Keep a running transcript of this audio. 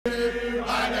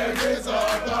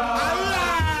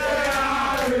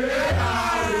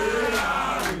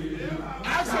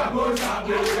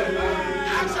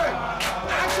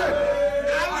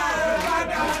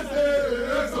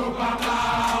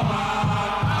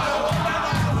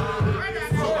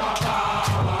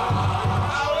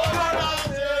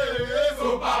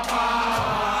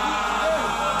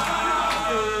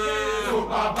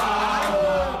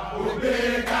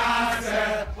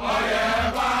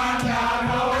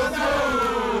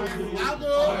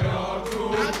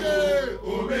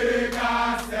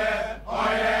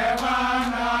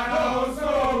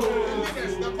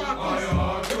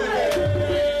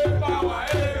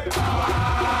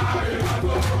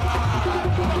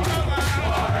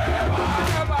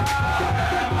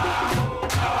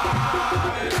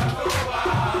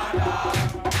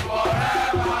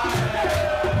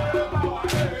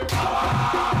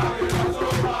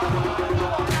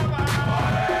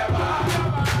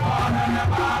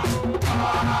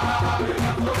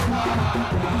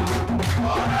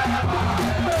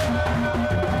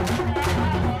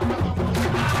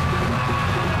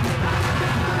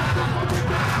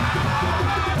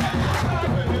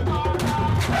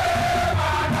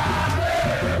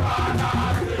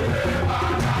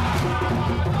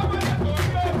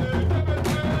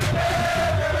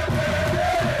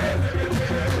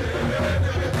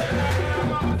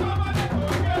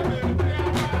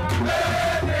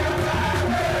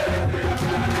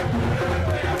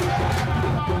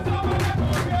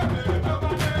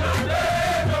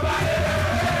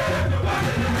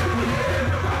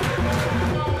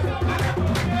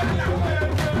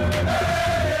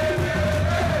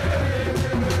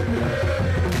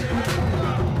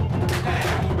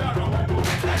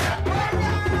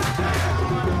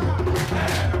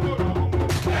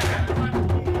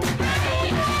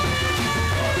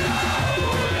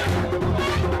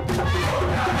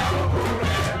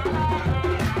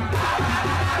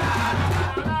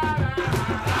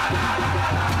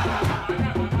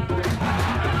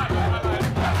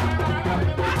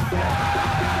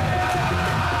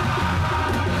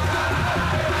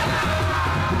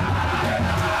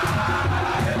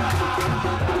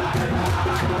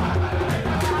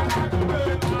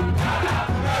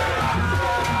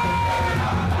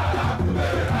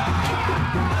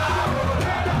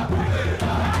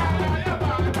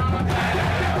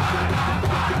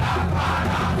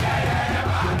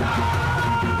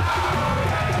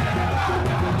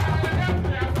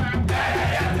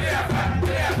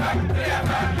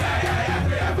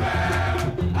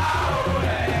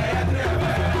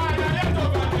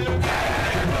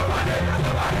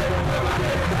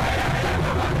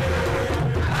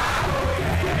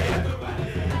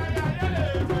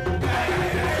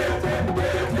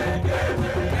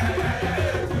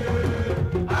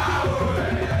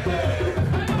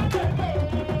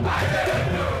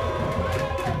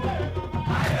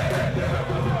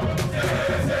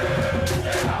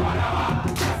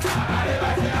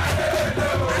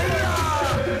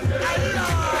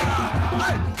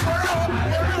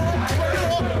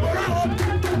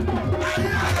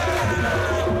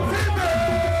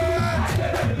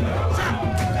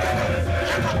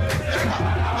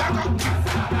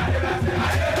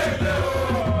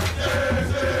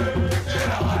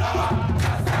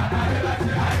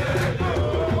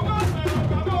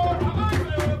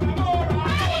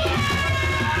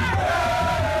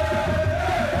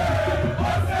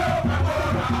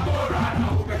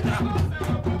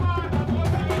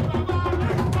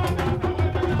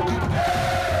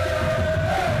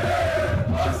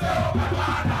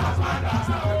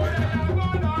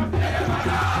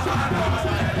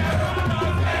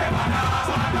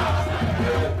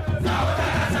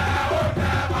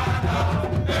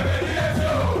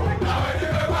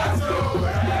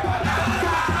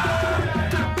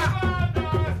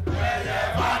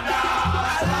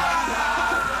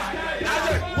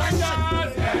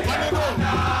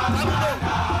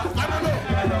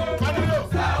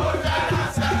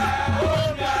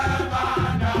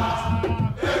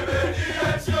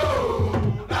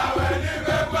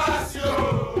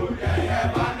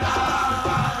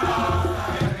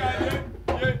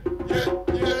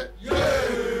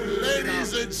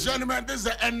this is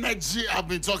the energy I've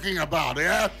been talking about,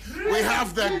 yeah? We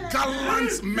have the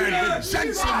gallant men, the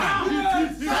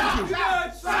gentlemen.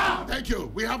 Thank you.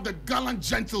 We have the gallant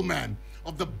gentlemen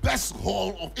of the best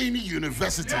hall of any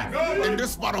university in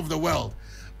this part of the world.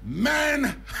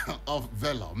 Men of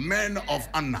valor, men of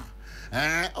honor.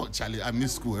 Oh, Charlie, I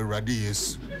miss school already.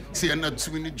 Yes. See, I'm not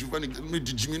too many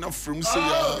Jimena from say.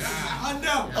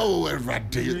 Oh,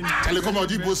 already. Charlie, come on,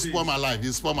 you both spoil my life.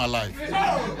 You spoil my life.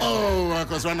 Oh,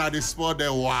 because right now they spoil the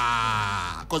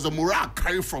wow. Because the morale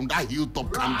carry from that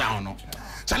hilltop come down. No?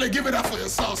 Charlie, give it up for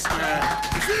yourselves, man.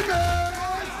 Females!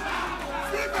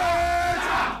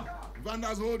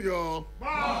 Vandals, hold your.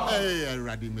 Hey,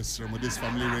 already, Mr. Remo, this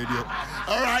family radio.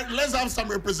 All right, let's have some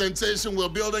representation. We're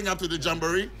building up to the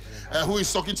Jambore. Who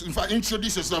is talking to? In fact,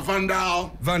 introduce yourself,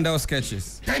 Vandal. Vandal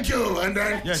sketches. Thank you. And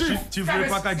then Chief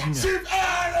Repaka Jr. Chief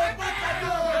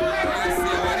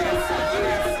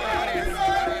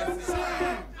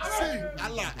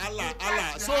Allah.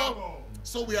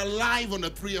 So we are live on the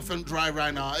 3FM drive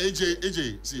right now.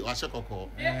 AJ, see, I check a call.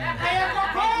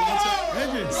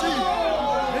 AJ, see.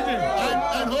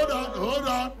 And hold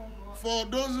on. For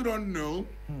those who don't know,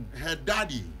 her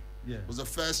daddy was the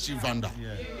first chief Vandal.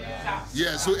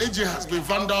 Yeah, so AJ has been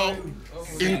Vandal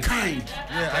in kind.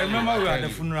 Yeah, I remember we were at the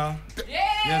funeral.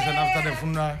 Yes, and after the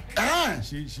funeral,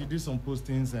 she did some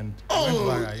postings and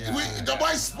the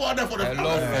boys spoiled her for the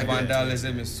love for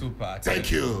vandalism is super.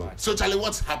 Thank you. So Charlie,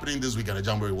 what's happening this weekend at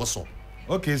Jambore? What's up?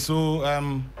 Okay, so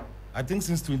I think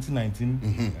since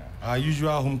 2019, our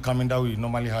usual homecoming that we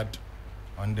normally had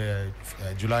on the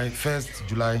July,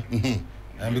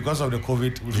 and because of the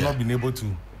COVID, we've not been able to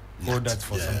hold that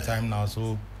for some time now.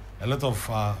 So a lot of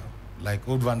like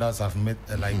old Vandals have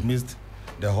missed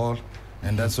the hall.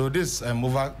 And so this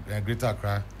over Greater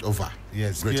Accra.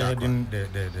 Yes, spearheading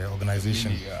the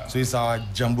organization. So it's our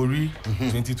Jambore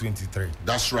 2023.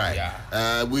 That's right.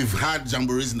 Yeah. We've had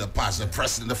Jamborees in the past.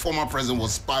 The former president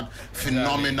was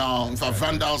phenomenal. In fact,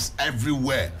 Vandals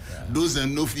everywhere. Those that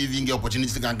know if you even get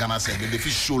opportunity to Ghana say they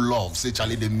feel show love. Say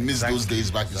Charlie, they miss those days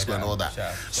back in school and all that.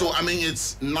 So I mean,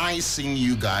 it's nice seeing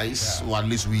you guys. Or at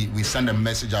least we send a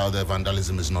message out there.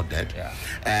 Vandalism is not dead.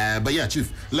 But yeah,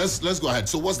 Chief, let's go ahead.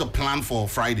 So what's the plan for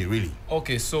Friday, really?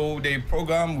 Okay, so the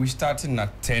program we're starting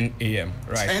at 10 a.m.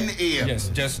 right? 10 a.m. Yes,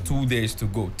 just 2 days to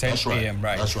go. 10 a.m.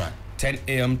 right? That's right. 10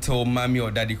 a.m. till mommy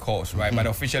or daddy calls, right? But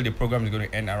officially the program is going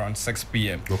to end around 6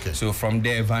 p.m. Okay. So from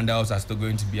there, Vandals are still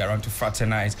going to be around to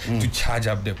fraternize, to charge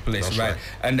up the place, That's right?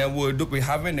 And then we're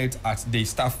having it at the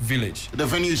staff village. The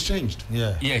venue is changed.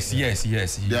 Yeah. Yes.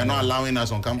 They are not allowing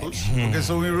us on campus. Okay,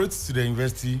 so we wrote to the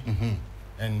university,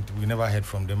 and we never heard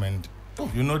from them. And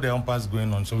you know the umpires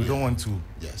going on, so we don't want to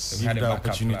give the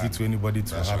opportunity to anybody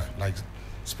to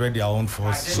spread their own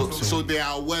force. So they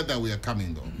are aware that we are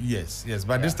coming, though. Yes.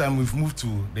 But this time we've moved to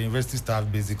the University Staff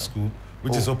Basic School,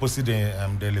 which is opposite the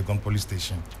Legon Police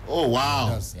Station. Oh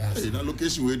wow! Yes. Hey, that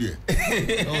location where there?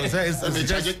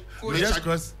 We just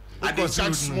cross. I did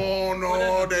charge small,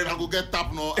 no, then I go get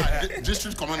tap, no.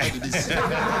 District commander did this.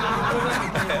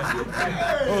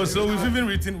 So we've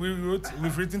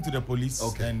written to the police,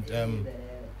 and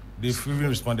they've even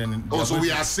responded. So we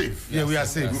are safe. Yeah, we are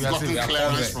safe. We've gotten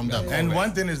clearance from them. And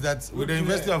one thing is that with the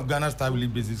University of Ghana Staff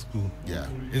Basic School,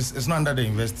 it's not under the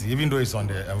university, even though it's on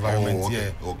the environment.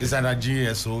 It's under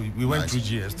GS, so we went through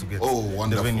GS to get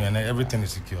the venue, and everything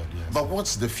is secured. Yes. But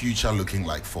what's the future looking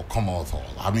like for Commonwealth Hall?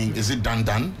 I mean, is it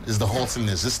done? Is the hall still in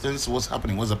existence? What's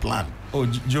happening? What's the plan? Oh,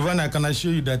 Giovanna, I can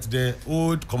assure you that the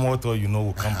old Commonwealth Hall,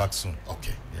 will come back soon.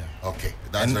 Okay. Okay,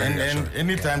 that's very and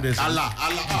anytime there's Allah.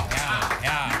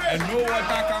 And no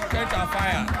water can quench a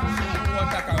fire. No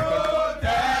water can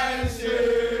quench.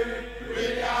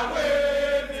 We are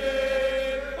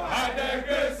waiting by the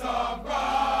grace of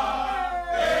God.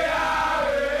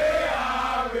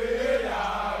 We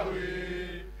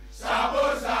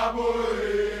Shabo.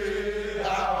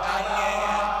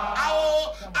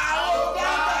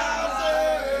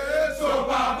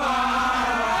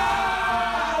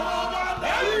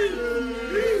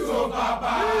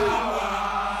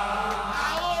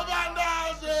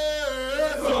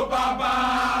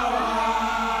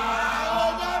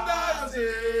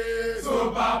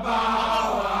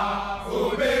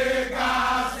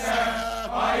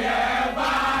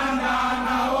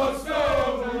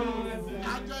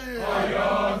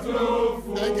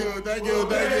 Thank you.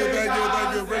 Bring it down.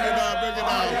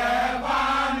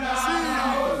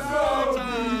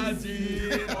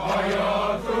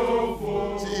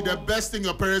 See, the best thing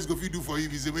your parents go do for you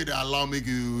is the way they allow they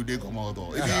come out.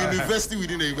 If you university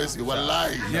within the university,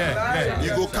 well, you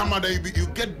go come out and you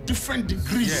get different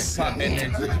degrees.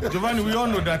 Giovanni, we all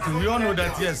know that.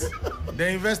 Yes, The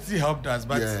university helped us,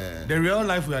 but the real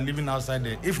life we are living outside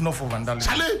there, if not for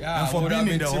vandalism and for being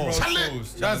in the hall.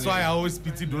 That's why I always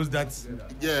pity those that.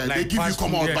 Yeah, like they give you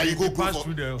come out, but you go pass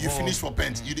through the. You finish for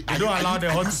pens. You don't allow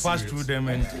the hall to pass through them,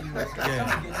 and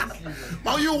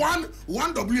Now you one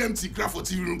WMT craft for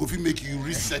TV room go make you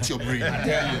reset your brain. One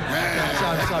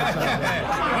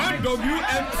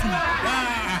WMT.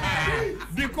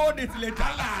 Decode it later.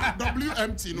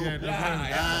 WMT, no.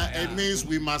 It means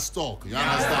we must talk. You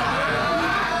understand?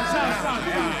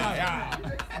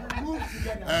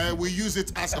 We use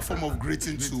it as a form of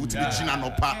greeting to be Gina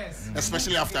Nopa,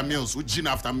 especially after meals. With Gina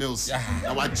after meals.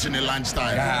 Our Gina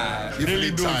lunchtime.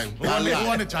 Evening time.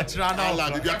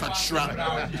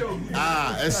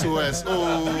 SOS.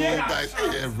 Oh,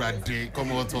 every day.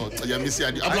 Come on,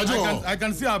 I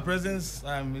can see our presence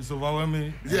is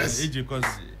overwhelming. Yes. Because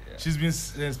she's been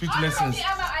speechless since.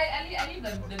 I leave the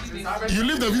female. You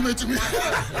leave the female to me.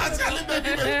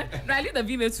 No, I leave the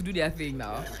female to do their thing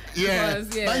now. Yeah.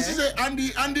 Because, but she said, Andy,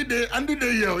 he's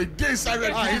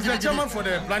the chairman for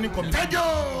the planning committee. Thank you,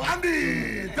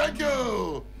 Andy. Thank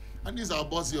you. Andy's our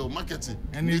boss here, marketing.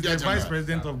 And he's the vice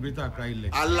president of Greater Accra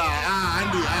Election.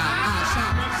 Andy.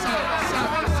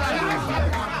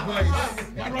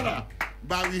 Brother.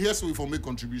 But we here so we for make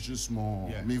contributions small.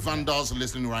 Yeah. Me Vandals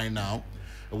listening right now.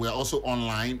 We are also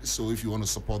online, so if you want to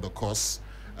support the cause,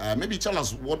 maybe tell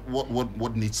us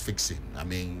what needs fixing. I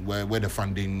mean, where the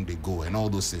funding they go and all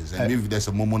those things. And if there's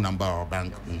a Momo number or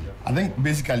bank. I think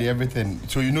basically everything.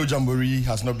 So Jambore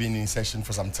has not been in session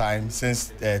for some time since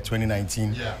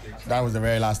 2019. Yeah. That was the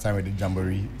very last time we did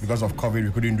Jambore. Because of COVID,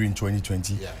 we couldn't do it in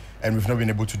 2020. Yeah. And we've not been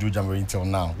able to do Jambore until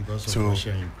now. Because of Russia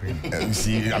and Ukraine. You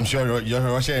see, I'm sure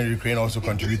Russia and Ukraine also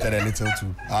contributed a little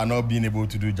to our not being able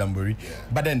to do Jambore. Yeah.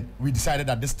 But then we decided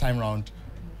that this time round,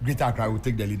 Greater Accra will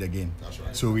take the lead again. That's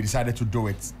right. So we decided to do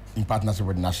it in partnership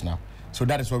with National. So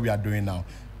that is what we are doing now.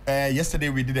 Yesterday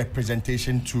we did a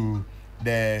presentation to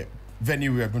the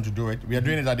venue we are going to do it. We are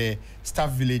doing it at the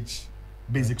Staff Village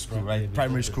Basic School, right?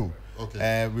 Primary school.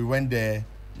 Okay. We went there.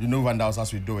 Vandals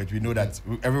as we do it. We know that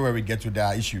everywhere we get to, there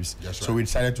are issues. Right. So we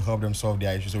decided to help them solve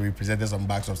their issues. So we presented some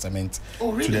bags of cement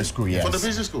to the school. Yes. For the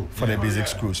basic school? For the basic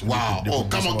school. So wow.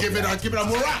 Come on, give it a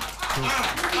moral.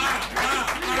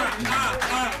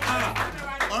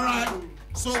 All right.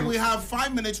 So we have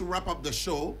 5 minutes to wrap up the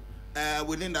show.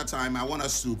 Within that time, I want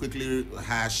us to quickly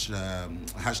rehash on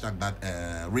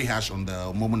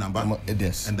the Momo number.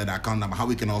 Yes. And then the account number, how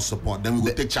we can all support. Then we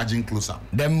will take charging closer.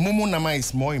 The Momo number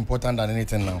is more important than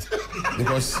anything now.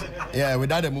 Because,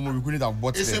 without the Momo, we couldn't have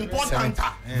bought it's important.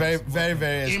 Very, very,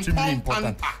 very extremely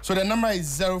important. So the number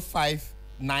is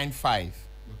 0595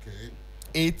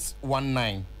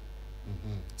 819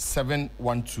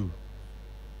 712.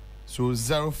 So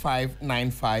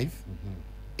 0595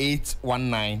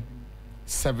 819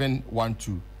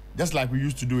 712. Just like we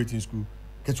used to do it in school.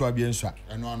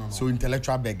 No. So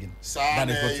intellectual begging. That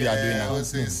is what we are doing now.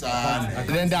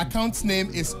 Then the account name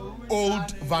is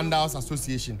Old Vandals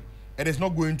Association. It is not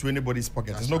going to anybody's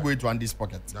pocket. It's not going to Andy's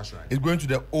pocket. That's right. It's going to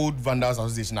the Old Vandals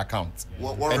Association account.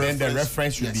 What and then the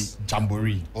reference should be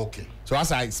Jambore. Okay. So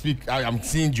as I speak, I'm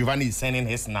seeing Giovanni is sending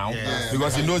his now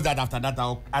because he knows that after that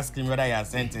I'll ask him whether he has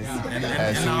sent his.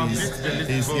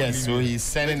 So he's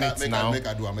sending it now.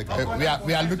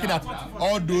 We are looking at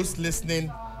all those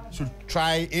listening. Should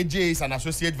try. AJ is an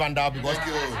associate Vandal because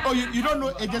you don't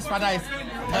know AJ's father is.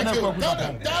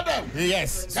 Tell them.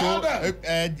 Yes. So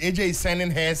AJ is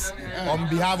sending his on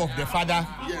behalf of the father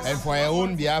and for her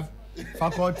own behalf.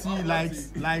 Faculty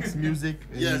likes music.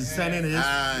 Yes. He's sending his.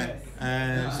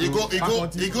 He go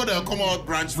the Commonwealth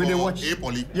branch for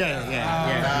A-Poly.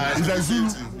 Yeah. He's a Zulu.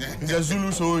 He's a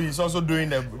Zulu, so he's also doing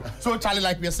the. So Charlie,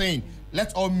 like we are saying,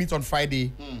 let's all meet on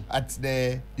Friday at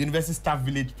the University Staff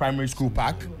Village Primary School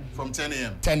Park. From 10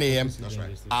 a.m. 10 a.m. That's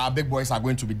right. Our big boys are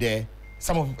going to be there.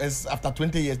 Some of us, after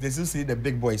 20 years, they still see the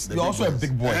big boys. You're also a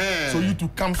big boy. So you two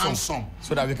come some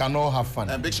so that we can all have fun.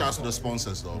 And big shout out to the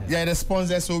sponsors, though. Yeah, the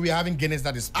sponsors. So we're having Guinness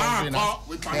that is sponsoring us.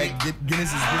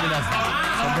 Guinness is giving us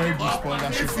a very good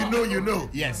sponsorship. If you know, you know.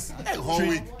 Yes. Whole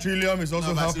week. Trillium is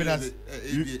also helping us.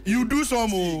 You do some.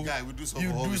 Guy, we do some.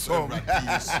 You do some. And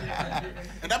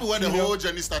that's where the whole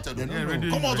journey started.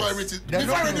 Come on to everything.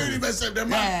 Before I do university,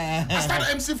 I started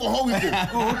MC for whole week.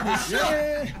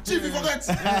 Chief, you forget.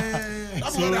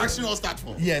 That's what the action all start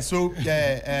for. Yeah, so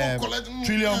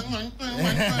Trillium.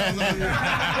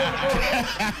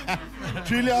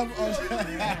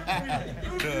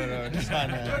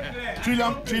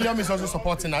 Trillium is also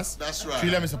supporting us. That's right.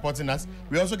 Trillium is supporting us.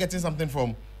 We're also getting something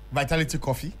from Vitality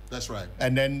Coffee. That's right.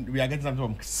 And then we are getting something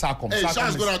from Sarcom. Hey,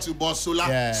 Shah's going out to boss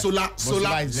Solar. Solar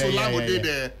will be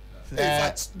there. In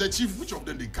fact, the chief, which of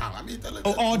them they come? I mean,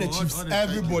 all the chiefs,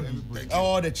 everybody,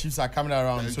 all the chiefs are coming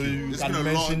around. So you can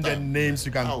mention the names.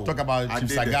 You can talk about Chief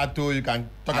Sagato. You can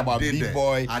talk about Big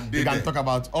Boy. You can talk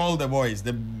about all the boys,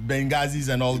 the Benghazis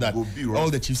and all that. All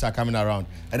the chiefs are coming around,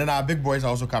 and then our big boys are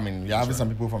also coming. We are having some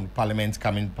people from Parliament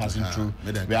passing through.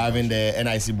 We are having the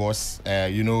NIC boss,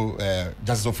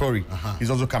 Justice Ofori. He's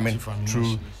also coming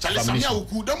through. Samuel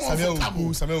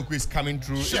Oku is coming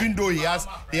through. Even though he has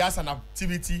an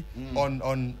activity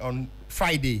on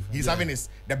Friday, he's having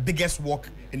the biggest walk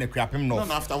in the Kriapim North.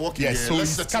 No, after walking, yes, so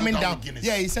he's coming down.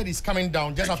 Yeah, he said he's coming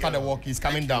down just after the walk. He's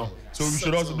coming down. So we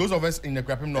should also, those of us in the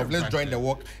Kriapim North, let's join the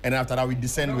walk, and after that we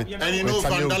descend with. And you know,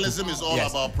 vandalism is all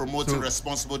about promoting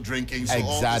responsible drinking. So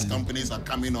all these companies are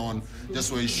coming on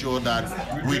just to ensure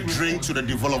that we drink to the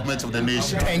development of the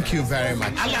nation. Thank you very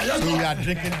much. So we are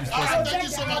drinking responsibly. Thank you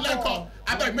so much.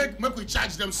 I beg, make we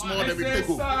charge them small, then we take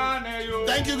over.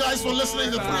 Thank you guys for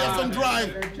listening to 3FM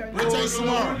Drive. Returns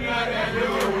tomorrow.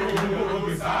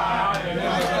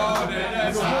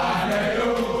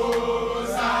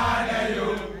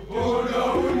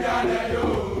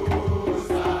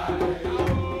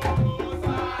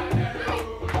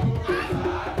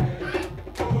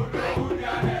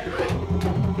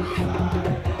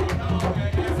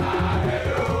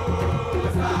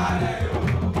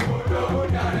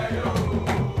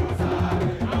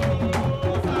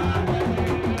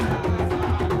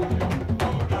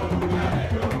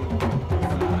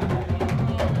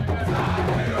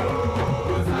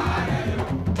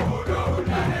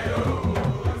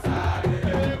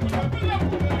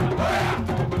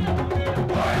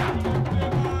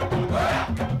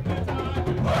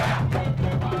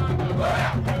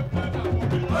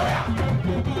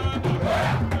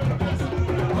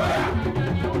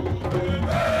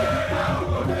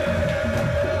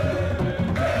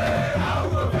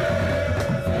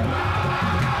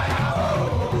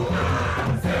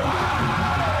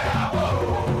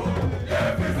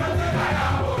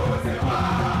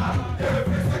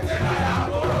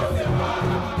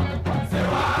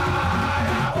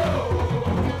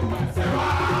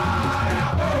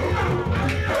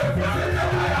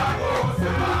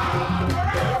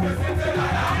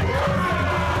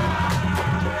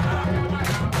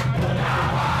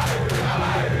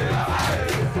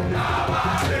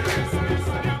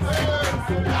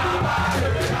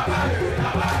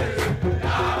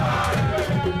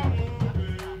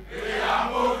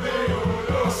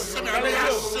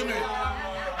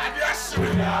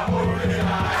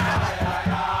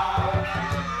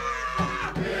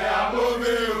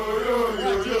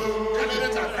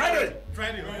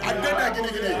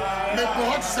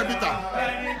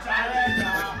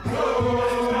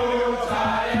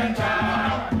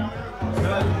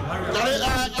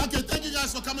 Okay, thank you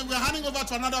guys for coming. We're handing over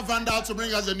to another Vandal to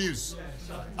bring us the news.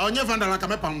 Our new Vandal,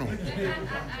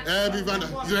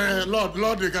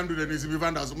 Lord, they can do the news. If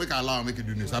Vandal, so make it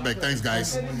do news. I beg, thanks,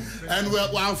 guys. And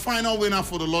our final winner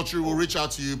for the lottery will reach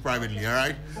out to you privately, all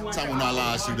right? Someone will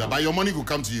allow us to do that. But your money will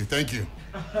come to you. Thank you.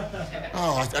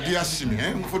 Oh, I did ask me,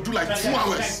 for do like 2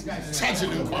 hours.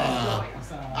 Charging him.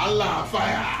 Allah,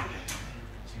 fire.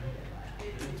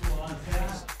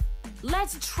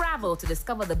 Let's travel to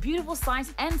discover the beautiful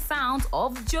sights and sounds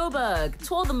of Joburg,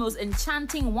 tour the most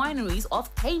enchanting wineries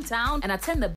of Cape Town, and attend the